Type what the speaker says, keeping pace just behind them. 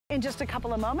in just a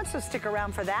couple of moments, so stick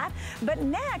around for that. But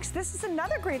next, this is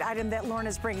another great item that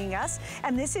Lorna's bringing us,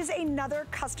 and this is another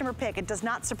customer pick. It does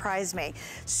not surprise me.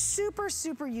 Super,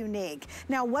 super unique.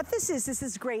 Now, what this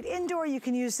is great indoor. You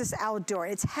can use this outdoor.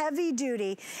 It's heavy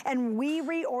duty, and we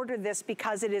reordered this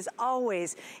because it is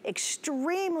always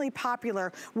extremely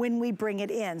popular when we bring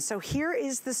it in. So here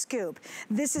is the scoop.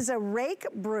 This is a rake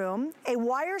broom, a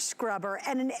wire scrubber,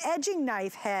 and an edging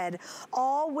knife head,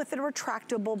 all with a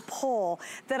retractable pole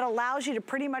that allows you to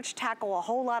pretty much tackle a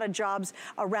whole lot of jobs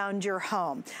around your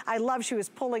home. I love she was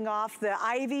pulling off the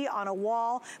ivy on a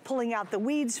wall, pulling out the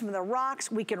weeds from the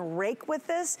rocks. We can rake with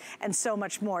this and so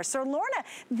much more. So Lorna,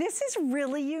 this is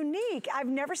really unique. I've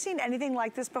never seen anything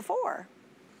like this before.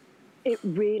 It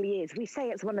really is. We say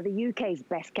it's one of the UK's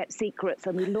best kept secrets,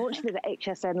 and we launched it at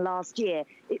HSN last year.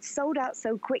 It sold out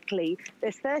so quickly.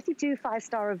 There's 32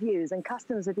 five-star reviews, and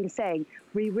customers have been saying,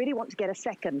 we really want to get a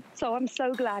second. So I'm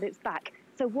so glad it's back.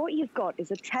 So what you've got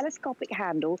is a telescopic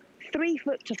handle, 3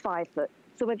 foot to 5 foot.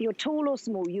 So whether you're tall or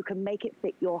small, you can make it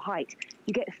fit your height.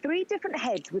 You get 3 different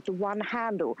heads with the one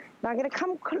handle. Now I'm going to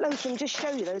come close and just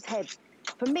show you those heads.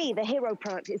 For me, the hero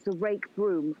product is the Rake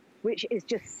Broom, which is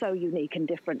just so unique and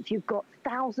different. You've got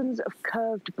thousands of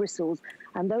curved bristles,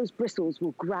 and those bristles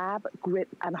will grab, grip,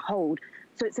 and hold.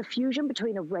 So it's a fusion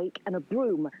between a rake and a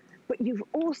broom. But you've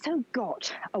also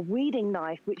got a weeding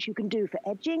knife, which you can do for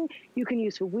edging, you can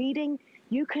use for weeding,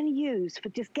 you can use for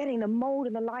just getting the mold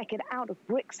and the lichen out of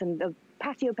bricks and the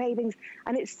patio pavings.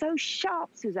 And it's so sharp,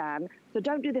 Suzanne, so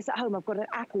don't do this at home. I've got an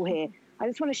apple here. I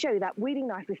just want to show you that weeding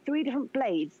knife with 3 different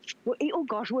blades. Oh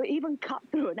gosh, we'll even cut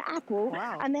through an apple.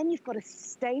 Wow. And then you've got a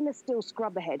stainless steel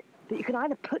scrubber head that you can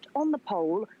either put on the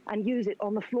pole and use it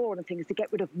on the floor and things to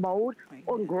get rid of mold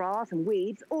on grass and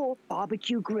weeds, or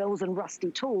barbecue grills and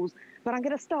rusty tools. But I'm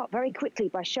going to start very quickly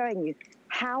by showing you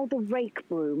how the rake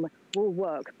broom will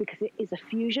work, because it is a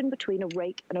fusion between a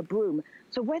rake and a broom.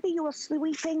 So whether you are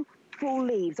sweeping full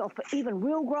leaves off even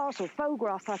real grass or faux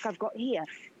grass like I've got here,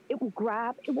 it will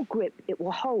grab, it will grip, it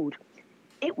will hold.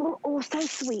 It will also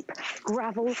sweep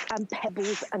gravel and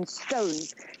pebbles and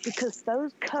stones, because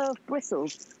those curved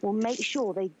bristles will make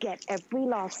sure they get every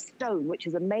last stone, which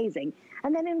is amazing.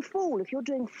 And then in fall, if you're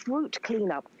doing fruit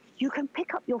cleanup, you can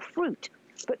pick up your fruit.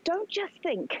 But don't just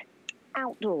think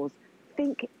outdoors,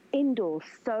 think indoors.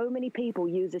 So many people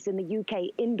use this in the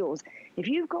UK indoors. If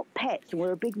you've got pets, and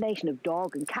we're a big nation of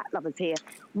dog and cat lovers here,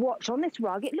 watch on this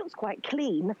rug, it looks quite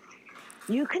clean.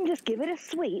 You can just give it a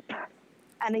sweep.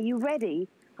 And are you ready?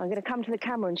 I'm going to come to the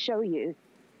camera and show you.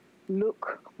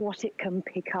 Look what it can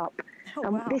pick up.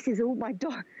 Oh, wow. This is all my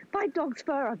dog's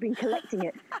fur. I've been collecting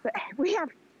it. But we have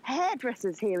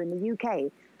hairdressers here in the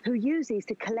UK who use these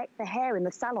to collect the hair in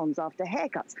the salons after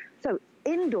haircuts. So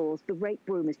indoors, the rake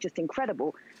broom is just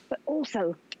incredible. But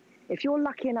also, if you're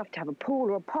lucky enough to have a pool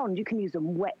or a pond, you can use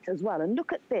them wet as well. And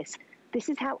look at this. This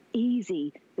is how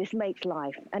easy this makes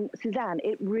life. And Suzanne,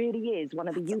 it really is one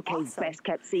of the UK's best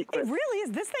kept secrets. It really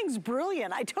is. This thing's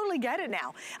brilliant. I totally get it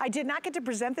now. I did not get to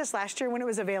present this last year when it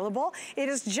was available. It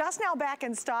is just now back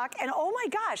in stock. And oh my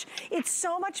gosh, it's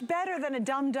so much better than a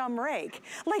dum-dum rake.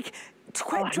 Like,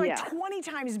 20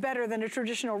 times better than a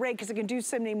traditional rake, because it can do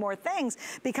so many more things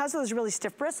because of those really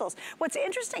stiff bristles. What's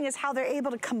interesting is how they're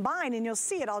able to combine, and you'll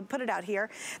see it, I'll put it out here,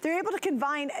 they're able to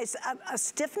combine a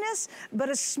stiffness but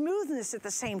a smoothness at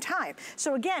the same time.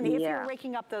 So again, if you're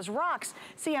raking up those rocks,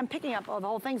 see, I'm picking up, oh, the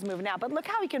whole thing's moving out, but look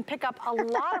how he can pick up a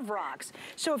lot of rocks.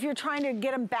 So if you're trying to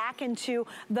get them back into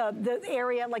the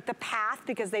area, like the path,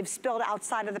 because they've spilled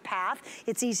outside of the path,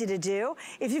 it's easy to do.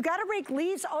 If you've got to rake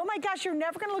leaves, oh my gosh, you're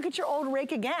never gonna look at your old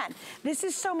rake again. This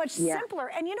is so much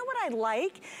simpler. And you know what I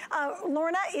like,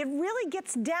 Lorna? It really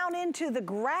gets down into the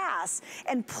grass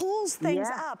and pulls things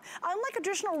up. Unlike a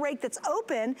traditional rake that's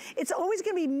open, it's always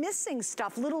gonna be missing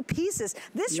stuff, little pieces.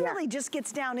 This really just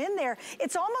gets down in there.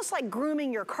 It's almost like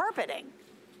grooming your carpeting.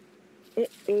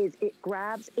 It is. It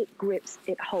grabs, it grips,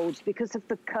 it holds because of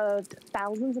the curved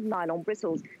thousands of nylon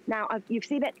bristles. Now, you've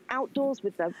seen it outdoors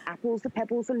with the apples, the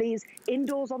pebbles, the leaves,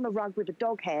 indoors on the rug with the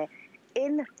dog hair.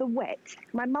 In the wet,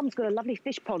 my mum's got a lovely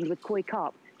fish pond with koi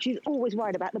carp. She's always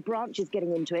worried about the branches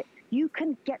getting into it. You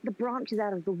can get the branches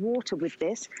out of the water with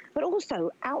this, but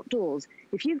also outdoors,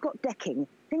 if you've got decking,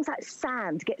 things like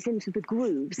sand gets into the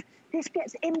grooves. This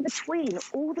gets in between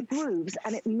all the grooves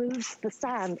and it moves the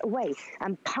sand away.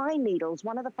 And pine needles,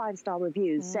 one of the 5-star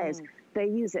reviews says they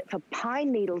use it for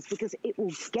pine needles because it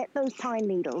will get those pine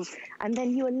needles and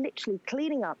then you are literally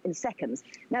cleaning up in seconds.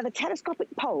 Now the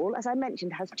telescopic pole, as I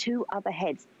mentioned, has 2 other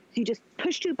heads. So you just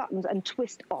push 2 buttons and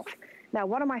twist off. Now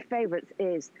one of my favorites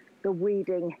is the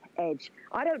weeding edge.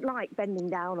 I don't like bending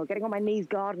down or getting on my knees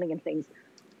gardening and things.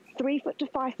 3-foot to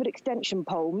 5-foot extension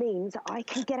pole means I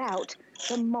can get out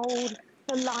the mold,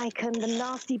 the lichen, the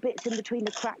nasty bits in between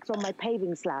the cracks on my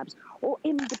paving slabs, or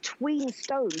in between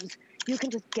stones. You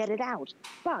can just get it out.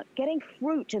 But getting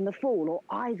fruit in the fall or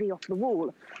ivy off the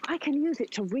wall, I can use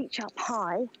it to reach up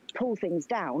high, pull things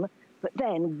down, but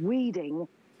then weeding.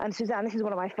 And Suzanne, this is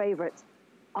one of my favorites.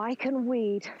 I can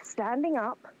weed standing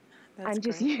up and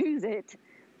just use it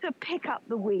to pick up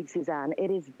the weeds, Suzanne. It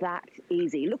is that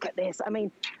easy. Look at this. I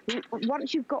mean,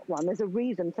 once you've got one, there's a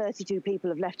reason 32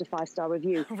 people have left a 5-star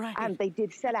review. Right. And they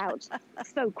did sell out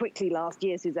so quickly last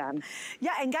year, Suzanne.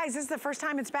 Yeah, and guys, this is the first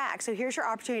time it's back, so here's your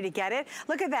opportunity to get it.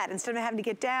 Look at that. Instead of having to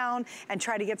get down and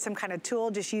try to get some kind of tool,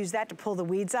 just use that to pull the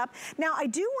weeds up. Now, I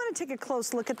do want to take a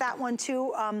close look at that one,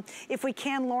 too, if we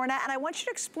can, Lorna, and I want you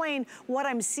to explain what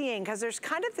I'm seeing, because there's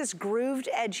kind of this grooved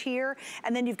edge here,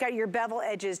 and then you've got your bevel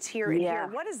edges here and here.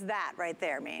 What does that right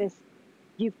there mean?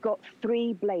 You've got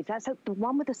 3 blades. That's the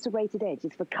one with the serrated edge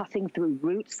is for cutting through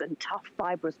roots and tough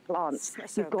fibrous plants.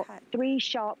 You've got 3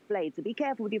 sharp blades. So be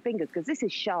careful with your fingers because this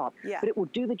is sharp, but it will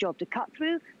do the job to cut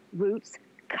through roots,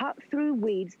 cut through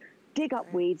weeds, dig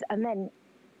up weeds, and then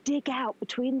dig out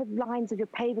between the lines of your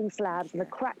paving slabs and the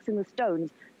cracks in the stones,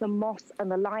 the moss and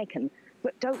the lichen.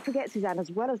 But don't forget, Suzanne,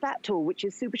 as well as that tool, which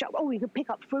is super sharp. Oh, you can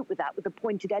pick up fruit with that, with the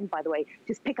pointed end, by the way.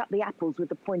 Just pick up the apples with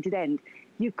the pointed end.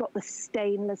 You've got the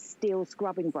stainless steel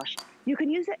scrubbing brush. You can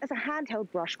use it as a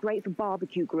handheld brush, great for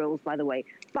barbecue grills, by the way.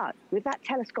 But with that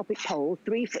telescopic pole,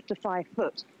 3-foot to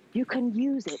 5-foot, you can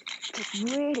use it to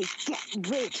really get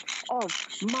rid of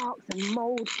marks and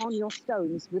mold on your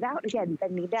stones without, again,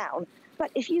 bending down. But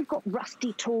if you've got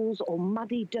rusty tools or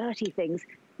muddy, dirty things,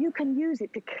 you can use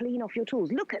it to clean off your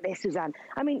tools. Look at this, Suzanne.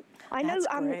 I mean, I know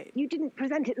you didn't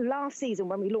present it last season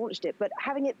when we launched it, but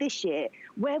having it this year,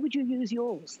 where would you use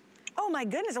yours? Oh my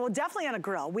goodness, well definitely on a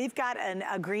grill. We've got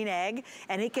a green egg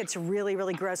and it gets really,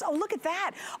 really gross. Oh, look at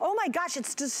that. Oh my gosh,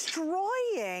 it's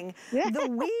destroying the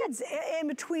weeds in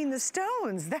between the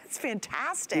stones. That's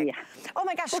fantastic. Yeah. Oh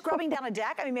my gosh, scrubbing down a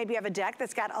deck. I mean, maybe you have a deck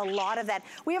that's got a lot of that.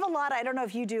 We have a lot, I don't know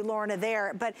if you do, Lorna,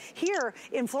 there, but here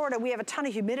in Florida, we have a ton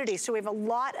of humidity, so we have a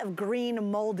lot of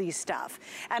green moldy stuff.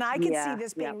 And I can see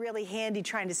this being really handy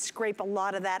trying to scrape a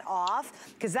lot of that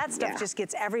off because that stuff just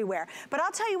gets everywhere. But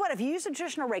I'll tell you what, if you use a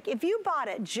traditional rake, if you bought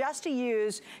it just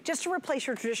to replace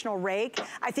your traditional rake,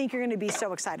 I think you're gonna be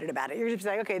so excited about it. You're gonna be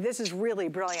like, okay, this is really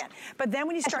brilliant. But then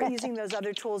when you start using those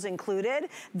other tools included,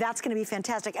 that's gonna be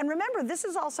fantastic. And remember, this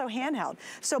is also handheld.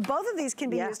 So both of these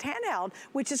can be used handheld,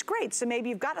 which is great. So maybe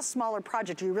you've got a smaller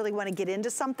project or you really wanna get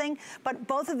into something, but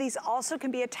both of these also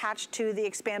can be attached to the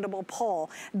expandable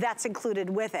pole that's included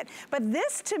with it. But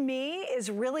this to me is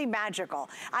really magical.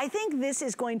 I think this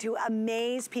is going to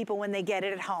amaze people when they get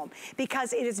it at home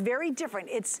because it is very different.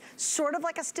 It's sort of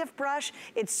like a stiff brush,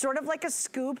 it's sort of like a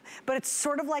scoop, but it's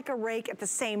sort of like a rake at the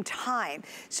same time.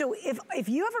 So if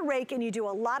you have a rake and you do a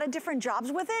lot of different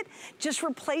jobs with it, just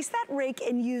replace that rake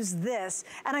and use this.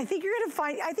 And I think you're gonna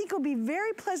find, I think you'll be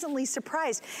very pleasantly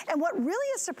surprised. And what really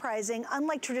is surprising,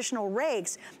 unlike traditional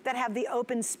rakes that have the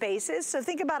open spaces, so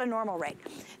think about a normal rake.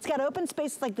 It's got open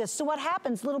spaces like this. So what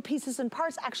happens, little pieces and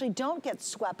parts actually don't get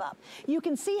swept up. You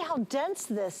can see how dense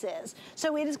this is.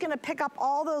 So it is gonna pick up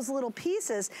all those little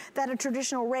pieces that a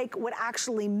traditional rake would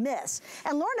actually miss.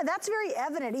 And Lorna, that's very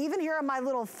evident. Even here on my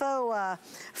little faux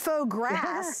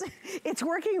grass, it's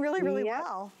working really, really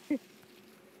well.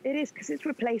 It is, because it's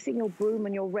replacing your broom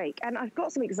and your rake. And I've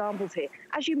got some examples here.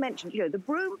 As you mentioned, you know, the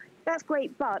broom, that's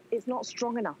great, but it's not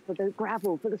strong enough for the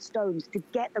gravel, for the stones to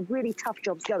get the really tough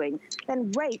jobs going.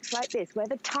 Then rakes like this, where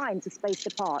the tines are spaced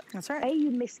apart. That's right. A, you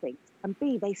miss things, and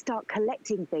B, they start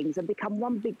collecting things and become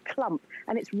one big clump,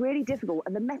 and it's really difficult.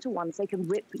 And the metal ones, they can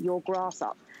rip your grass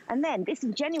up. And then, this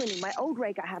is genuinely my old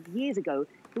rake I had years ago,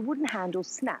 the wooden handle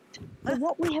snapped. So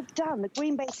what we have done, the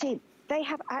GreanBase team, they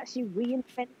have actually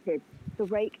reinvented the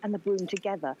rake and the broom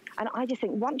together. And I just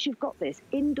think once you've got this,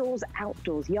 indoors,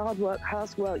 outdoors, yard work,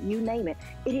 housework, you name it,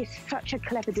 it is such a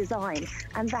clever design.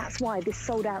 And that's why this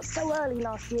sold out so early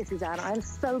last year, Suzanne. I'm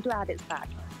so glad it's back.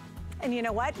 And you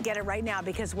know what? Get it right now,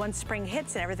 because once spring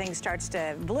hits and everything starts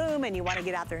to bloom and you want to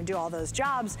get out there and do all those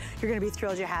jobs, you're going to be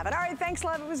thrilled you have it. All right, thanks,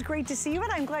 love. It was great to see you,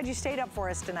 and I'm glad you stayed up for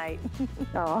us tonight.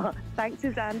 Oh, thanks,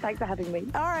 Suzanne. Thanks for having me.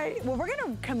 All right. Well, we're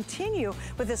going to continue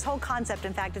with this whole concept.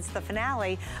 In fact, it's the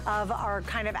finale of our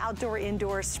kind of outdoor,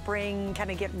 indoor spring, kind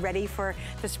of get ready for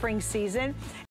the spring season.